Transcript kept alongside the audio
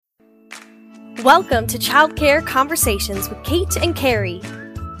Welcome to Childcare Conversations with Kate and Carrie.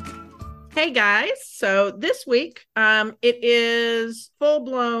 Hey guys, so this week it is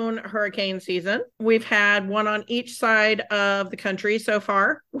full-blown hurricane season. We've had one on each side of the country so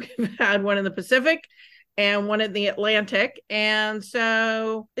far. We've had one in the Pacific and one in the Atlantic. And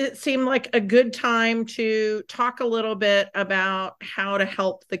so it seemed like a good time to talk a little bit about how to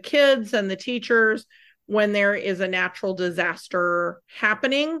help the kids and the teachers when there is a natural disaster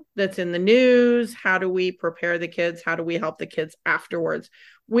happening that's in the news. How do we prepare the kids? How do we help the kids afterwards?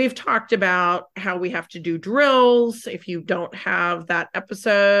 We've talked about how we have to do drills. If you don't have that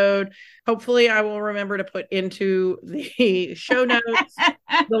episode, hopefully I will remember to put into the show notes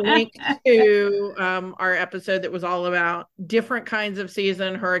the link to our episode that was all about different kinds of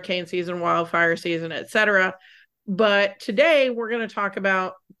season, hurricane season, wildfire season, etc. But today we're going to talk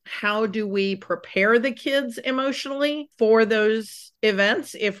about how do we prepare the kids emotionally for those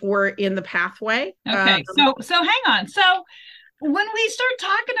events if we're in the pathway. Okay, so hang on. So when we start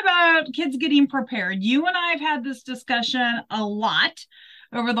talking about kids getting prepared, you and I have had this discussion a lot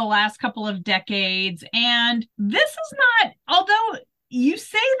over the last couple of decades. And this is not, although you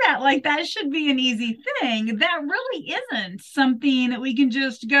say that like that should be an easy thing, that really isn't something that we can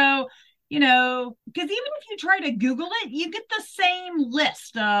just go, because even if you try to Google it, you get the same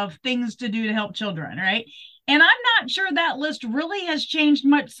list of things to do to help children, right? And I'm not sure that list really has changed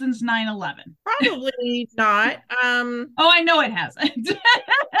much since 9/11. Probably not. Oh, I know it hasn't.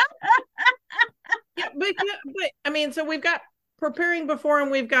 but I mean, so we've got preparing before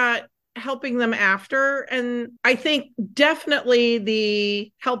and we've got helping them after. And I think definitely the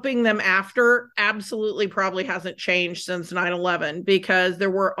helping them after absolutely probably hasn't changed since 9/11, because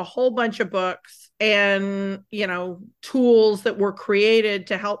there were a whole bunch of books and, tools that were created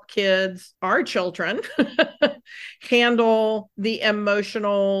to help kids, our children, handle the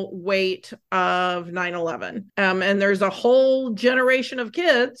emotional weight of 9/11. And there's a whole generation of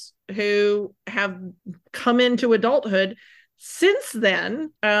kids who have come into adulthood since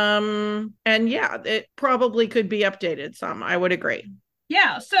then. And yeah, it probably could be updated some. I would agree.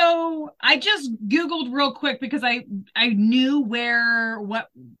 Yeah, so I just Googled real quick because I knew what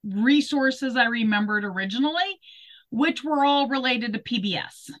resources I remembered originally, which were all related to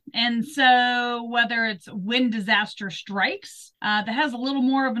PBS. And so whether it's When Disaster Strikes, that has a little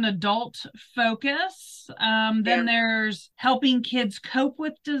more of an adult focus. Then there's Helping Kids Cope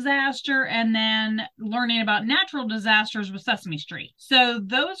with Disaster, and then Learning About Natural Disasters with Sesame Street. So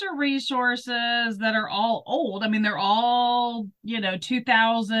those are resources that are all old. I mean, they're all,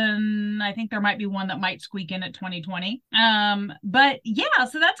 2000. I think there might be one that might squeak in at 2020. But yeah,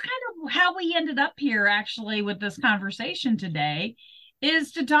 so that's kind of how we ended up here actually with this conversation today,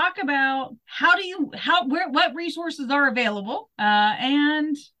 is to talk about what resources are available,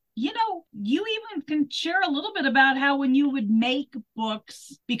 and you even can share a little bit about how when you would make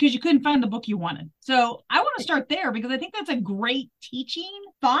books because you couldn't find the book you wanted. So I want to start there because I think that's a great teaching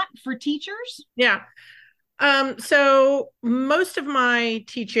thought for teachers. Yeah. So most of my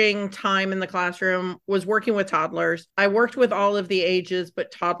teaching time in the classroom was working with toddlers. I worked with all of the ages,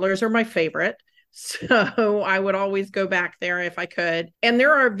 but toddlers are my favorite. So I would always go back there if I could. And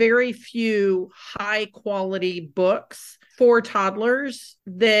there are very few high quality books for toddlers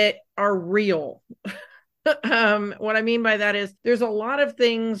that are real. What I mean by that is there's a lot of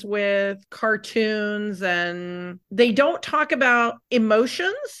things with cartoons and they don't talk about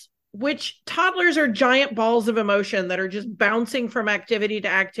emotions, which toddlers are giant balls of emotion that are just bouncing from activity to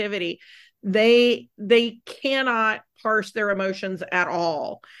activity. They cannot parse their emotions at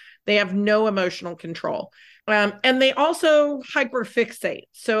all. They have no emotional control. And they also hyperfixate.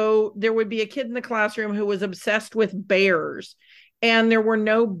 So there would be a kid in the classroom who was obsessed with bears, and there were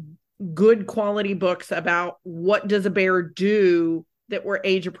no good quality books about what does a bear do that were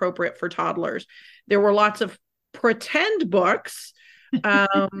age appropriate for toddlers. There were lots of pretend books. I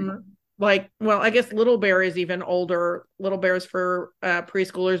guess Little Bear is even older. Little Bear's for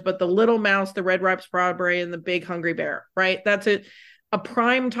preschoolers, but the Little Mouse, the Red Ripe Strawberry, and the Big Hungry Bear, right? That's a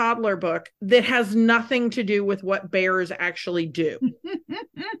prime toddler book that has nothing to do with what bears actually do.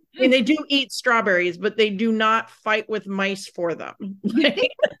 And they do eat strawberries, but they do not fight with mice for them.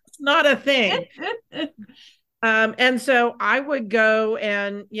 It's not a thing. And so I would go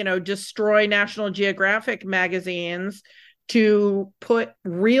and, destroy National Geographic magazines to put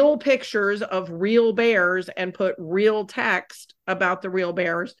real pictures of real bears and put real text about the real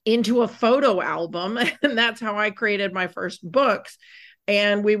bears into a photo album. And that's how I created my first books.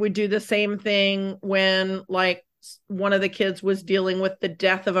 And we would do the same thing when one of the kids was dealing with the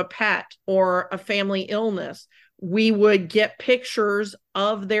death of a pet or a family illness. we would get pictures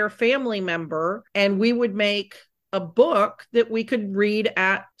of their family member and we would make a book that we could read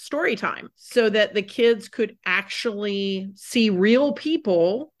at story time so that the kids could actually see real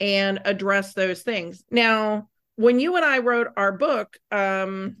people and address those things. Now, when you and I wrote our book,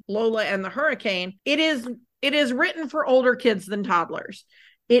 Lola and the Hurricane, it is written for older kids than toddlers.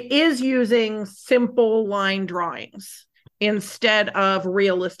 It is using simple line drawings instead of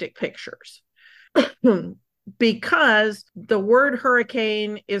realistic pictures. Because the word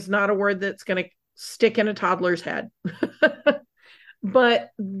hurricane is not a word that's going to stick in a toddler's head. But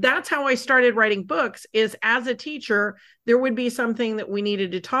that's how I started writing books, is as a teacher, there would be something that we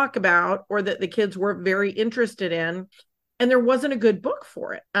needed to talk about or that the kids were very interested in, and there wasn't a good book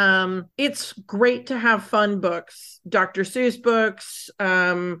for it. It's great to have fun books, Dr. Seuss books,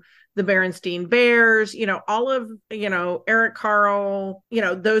 the Berenstain Bears, all of, Eric Carle,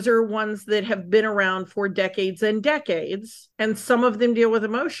 those are ones that have been around for decades and decades. And some of them deal with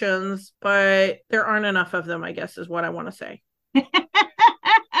emotions, but there aren't enough of them, I guess, is what I want to say.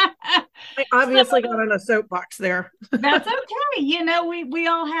 I obviously got on a soapbox there. That's okay. We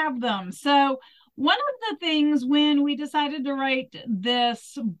all have them. So one of the things when we decided to write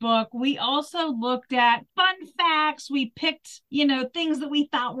this book, we also looked at fun facts. We picked, things that we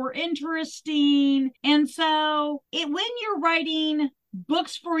thought were interesting. And so when you're writing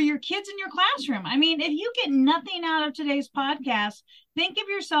books for your kids in your classroom, if you get nothing out of today's podcast, think of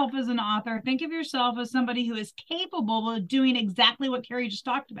yourself as an author. Think of yourself as somebody who is capable of doing exactly what Carrie just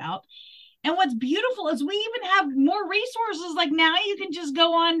talked about. And what's beautiful is we even have more resources. Like now you can just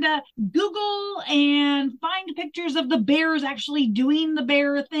go on to Google and find pictures of the bears actually doing the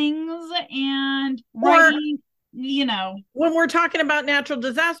bear things and writing, When we're talking about natural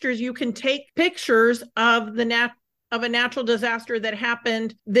disasters, you can take pictures of of a natural disaster that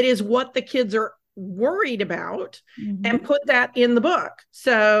happened that is what the kids are worried about, mm-hmm. and put that in the book.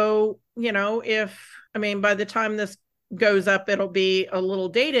 So, by the time this goes up, it'll be a little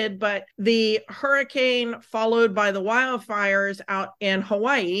dated, but the hurricane followed by the wildfires out in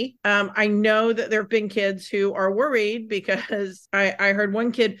Hawaii. I know that there have been kids who are worried because I heard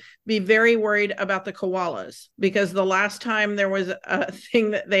one kid be very worried about the koalas, because the last time there was a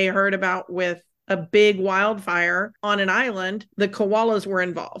thing that they heard about with a big wildfire on an island, the koalas were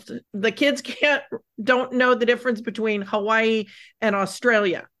involved. The kids don't know the difference between Hawaii and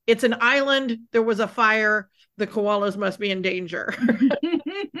Australia. It's an island. There was a fire. The koalas must be in danger.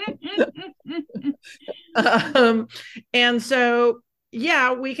 And so,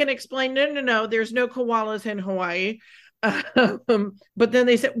 we can explain, no, there's no koalas in Hawaii. But then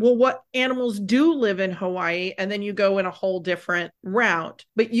they said, well, what animals do live in Hawaii? And then you go in a whole different route.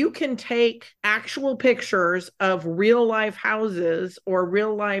 But you can take actual pictures of real life houses or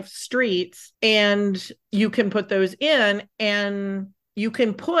real life streets, and you can put those in, and you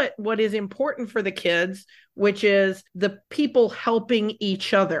can put what is important for the kids, which is the people helping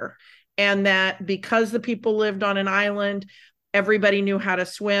each other. And that because the people lived on an island, everybody knew how to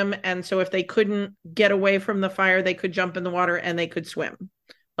swim. And so if they couldn't get away from the fire, they could jump in the water and they could swim.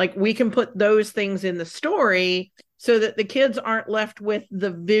 Like, we can put those things in the story so that the kids aren't left with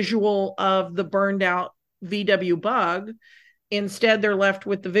the visual of the burned out VW bug. Instead, they're left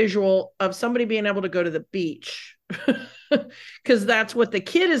with the visual of somebody being able to go to the beach. Because that's what the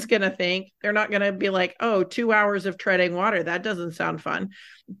kid is going to think. They're not going to be like, 2 hours of treading water. That doesn't sound fun.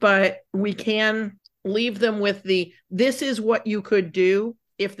 But we can leave them with this is what you could do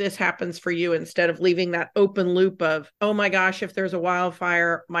if this happens for you, instead of leaving that open loop of, oh my gosh, if there's a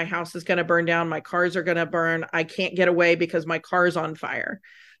wildfire, my house is going to burn down. My cars are going to burn. I can't get away because my car's on fire.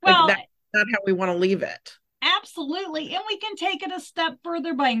 Well, that's not how we want to leave it. Absolutely. And we can take it a step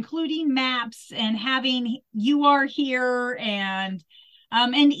further by including maps and having you are here and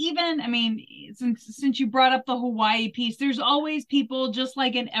even, since you brought up the Hawaii piece, there's always people just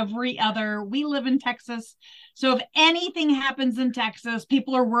like in every other, we live in Texas. So if anything happens in Texas,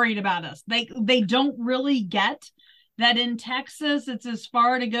 people are worried about us. They don't really get that in Texas, it's as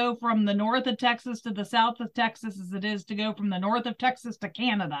far to go from the north of Texas to the south of Texas as it is to go from the north of Texas to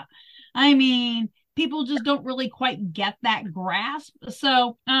Canada. People just don't really quite get that grasp.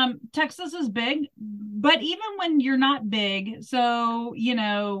 So Texas is big, but even when you're not big, so,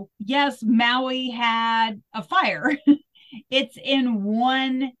 yes, Maui had a fire. It's in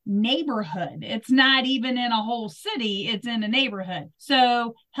one neighborhood. It's not even in a whole city. It's in a neighborhood.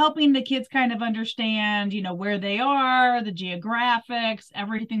 So helping the kids kind of understand, where they are, the geographics,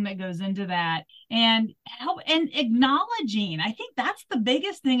 everything that goes into that, and help and acknowledging. I think that's the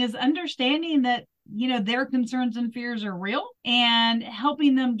biggest thing, is understanding that their concerns and fears are real, and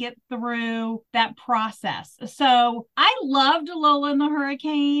helping them get through that process. So I loved Lola and the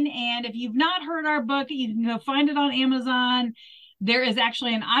Hurricane. And if you've not heard our book, you can go find it on Amazon. There is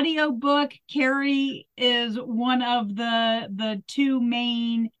actually an audio book. Carrie is one of the two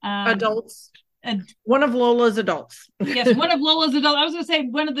main adults. One of Lola's adults. Yes, one of Lola's adults. I was going to say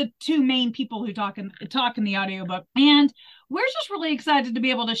one of the two main people who talk in the audiobook. And we're just really excited to be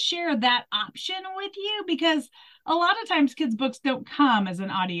able to share that option with you, because a lot of times kids' books don't come as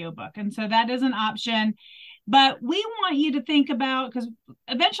an audiobook. And so that is an option. But we want you to think about, because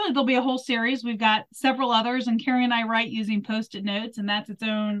eventually there'll be a whole series. We've got several others, and Carrie and I write using Post-it notes, and that's its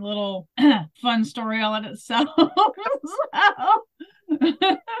own little fun story all in itself.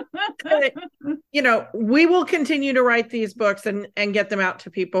 We will continue to write these books and get them out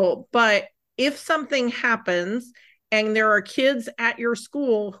to people. But if something happens and there are kids at your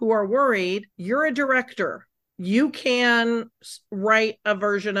school who are worried, you're a director. You can write a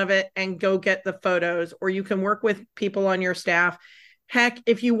version of it and go get the photos, or you can work with people on your staff. Heck,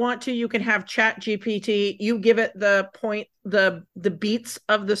 if you want to, you can have ChatGPT. You give it the beats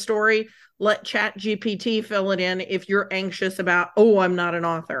of the story. Let ChatGPT fill it in if you're anxious about, I'm not an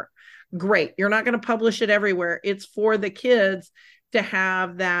author. Great. You're not going to publish it everywhere. It's for the kids to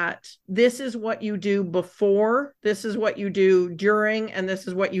have that. This is what you do before, this is what you do during, and this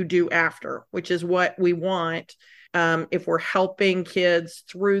is what you do after, which is what we want if we're helping kids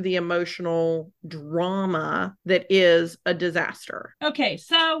through the emotional drama that is a disaster. Okay,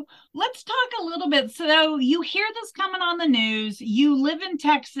 so let's talk a little bit. So you hear this coming on the news. You live in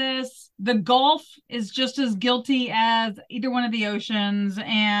Texas. The Gulf is just as guilty as either one of the oceans.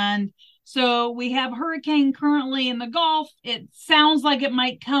 And so we have hurricane currently in the Gulf. It sounds like it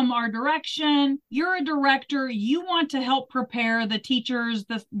might come our direction. You're a director. You want to help prepare the teachers,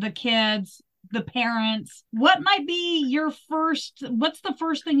 the kids, the parents. What might be what's the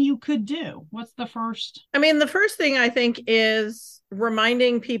first thing you could do? What's the first? The first thing I think is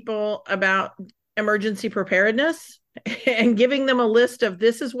reminding people about emergency preparedness and giving them a list of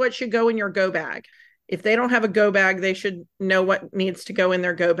this is what should go in your go bag. If they don't have a go bag, they should know what needs to go in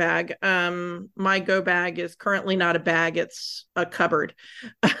their go bag. My go bag is currently not a bag, it's a cupboard.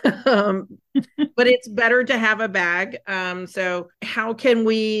 But it's better to have a bag. So how can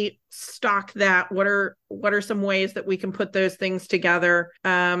we stock that? What are some ways that we can put those things together?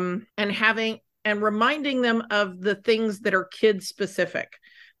 And reminding them of the things that are kid specific.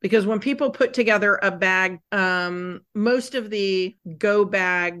 Because when people put together a bag, most of the go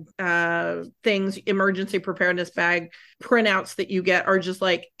bag things, emergency preparedness bag printouts that you get are just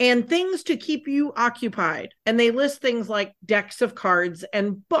like, and things to keep you occupied. And they list things like decks of cards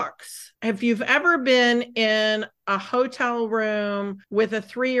and books. If you've ever been in a hotel room with a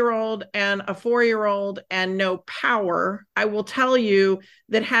 3-year-old and a 4-year-old and no power, I will tell you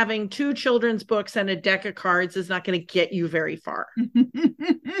that having 2 children's books and a deck of cards is not going to get you very far.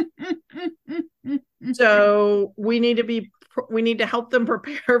 So we need to help them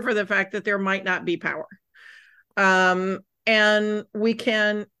prepare for the fact that there might not be power. And we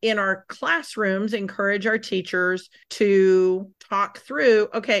can, in our classrooms, encourage our teachers to talk through,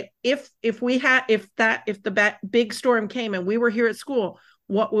 okay, if the big storm came and we were here at school,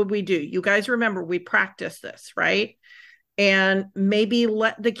 what would we do? You guys remember we practiced this, right? And maybe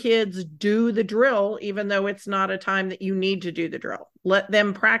let the kids do the drill, even though it's not a time that you need to do the drill. Let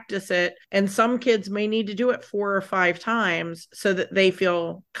them practice it. And some kids may need to do it 4 or 5 times so that they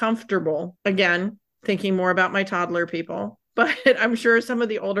feel comfortable. Again, thinking more about my toddler people, but I'm sure some of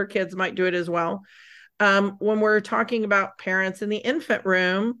the older kids might do it as well. When we're talking about parents in the infant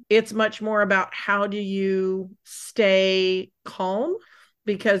room, it's much more about how do you stay calm?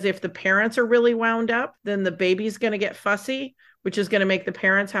 Because if the parents are really wound up, then the baby's going to get fussy, which is going to make the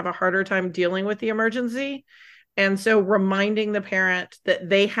parents have a harder time dealing with the emergency. And so reminding the parent that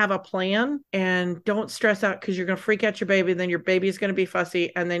they have a plan and don't stress out because you're going to freak out your baby. Then your baby's going to be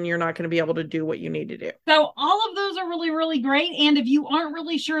fussy and then you're not going to be able to do what you need to do. So all of those are really, really great. And if you aren't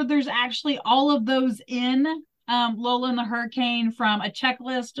really sure, there's actually all of those in Lola and the Hurricane, from a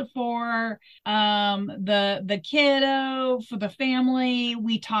checklist for the kiddo, for the family.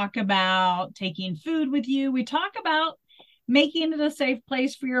 We talk about taking food with you. We talk about making it a safe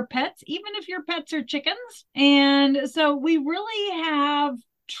place for your pets, even if your pets are chickens. And so we really have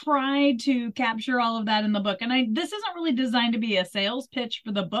tried to capture all of that in the book. And this isn't really designed to be a sales pitch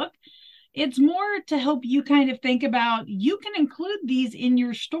for the book. It's more to help you kind of think about, you can include these in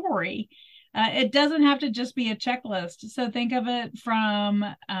your story. It doesn't have to just be a checklist. So think of it from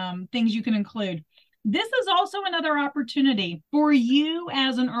things you can include. this is also another opportunity for you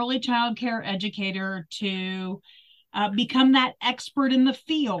as an early child care educator to become that expert in the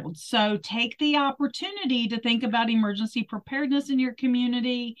field. So take the opportunity to think about emergency preparedness in your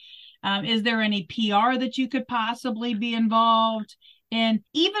community. Is there any PR that you could possibly be involved in?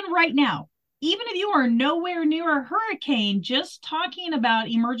 Even right now, even if you are nowhere near a hurricane, just talking about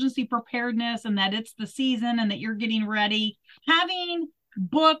emergency preparedness and that it's the season and that you're getting ready, having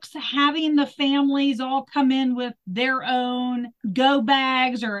books, having the families all come in with their own go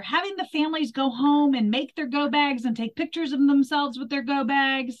bags, or having the families go home and make their go bags and take pictures of themselves with their go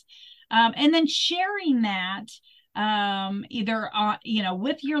bags, and then sharing that either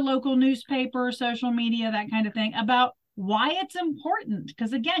with your local newspaper, social media, that kind of thing, about why it's important.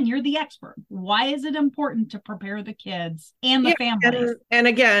 Because again, you're the expert. Why is it important to prepare the kids and the families? And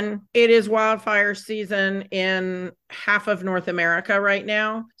again, it is wildfire season in half of North America right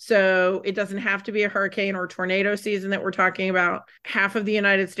now. So it doesn't have to be a hurricane or tornado season that we're talking about. Half of the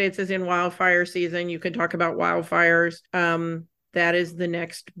United States is in wildfire season. You could talk about wildfires. That is the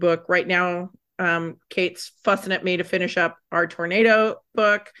next book. Right now, Kate's fussing at me to finish up our tornado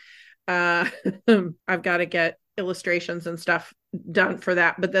book. I've got to get illustrations and stuff done for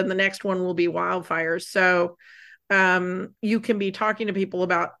that, but then the next one will be wildfires. So you can be talking to people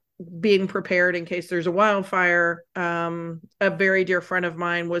about being prepared in case there's a wildfire. A very dear friend of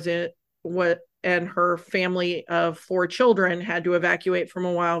mine and her family of 4 children had to evacuate from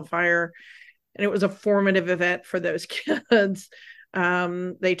a wildfire, and it was a formative event for those kids.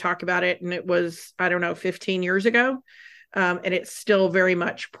 They talk about it, and it was, 15 years ago, and it's still very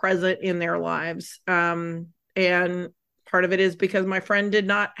much present in their lives. And part of it is because my friend did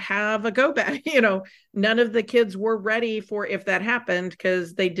not have a go bag. None of the kids were ready for if that happened,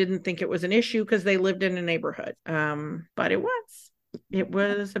 because they didn't think it was an issue because they lived in a neighborhood. But it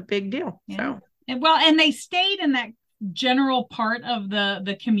was a big deal. Yeah. And they stayed in that general part of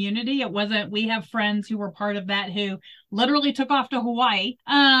the community. It wasn't, we have friends who were part of that who literally took off to Hawaii.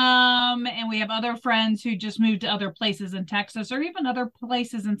 And we have other friends who just moved to other places in Texas, or even other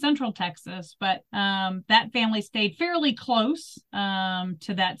places in Central Texas. But that family stayed fairly close to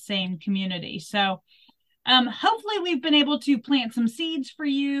that same community. So hopefully we've been able to plant some seeds for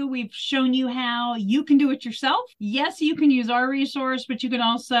you. We've shown you how you can do it yourself. Yes, you can use our resource, but you can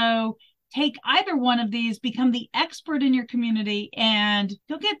also take either one of these, become the expert in your community, and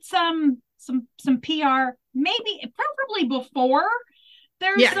you'll get some PR, maybe preferably before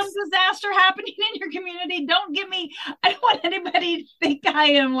there's some disaster happening in your community. I don't want anybody to think I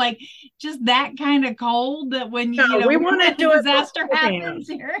am like just that kind of cold that when we want to do disaster happens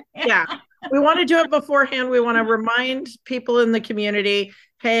here. Yeah. We want to do it beforehand. We want to remind people in the community,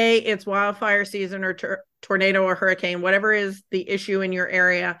 hey, it's wildfire season or tornado or hurricane, whatever is the issue in your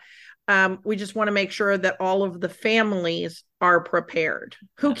area. We just want to make sure that all of the families are prepared.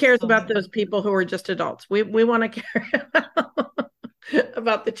 Who cares about those people who are just adults? We want to care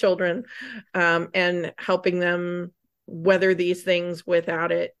about the children, and helping them weather these things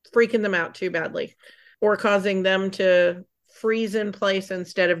without it freaking them out too badly, or causing them to freeze in place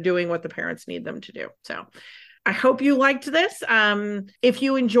instead of doing what the parents need them to do. So I hope you liked this. If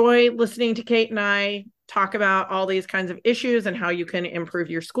you enjoy listening to Kate and I talk about all these kinds of issues and how you can improve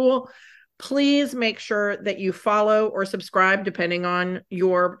your school, please make sure that you follow or subscribe, depending on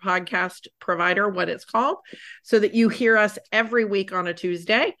your podcast provider, what it's called, so that you hear us every week on a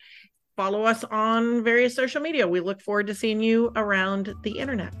Tuesday. Follow us on various social media. We look forward to seeing you around the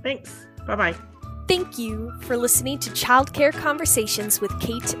internet. Thanks. Bye-bye. Thank you for listening to Childcare Conversations with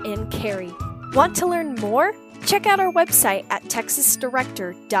Kate and Carrie. Want to learn more? Check out our website at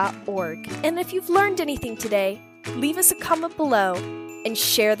texasdirector.org. And if you've learned anything today, leave us a comment below and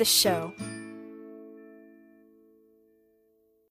share the show.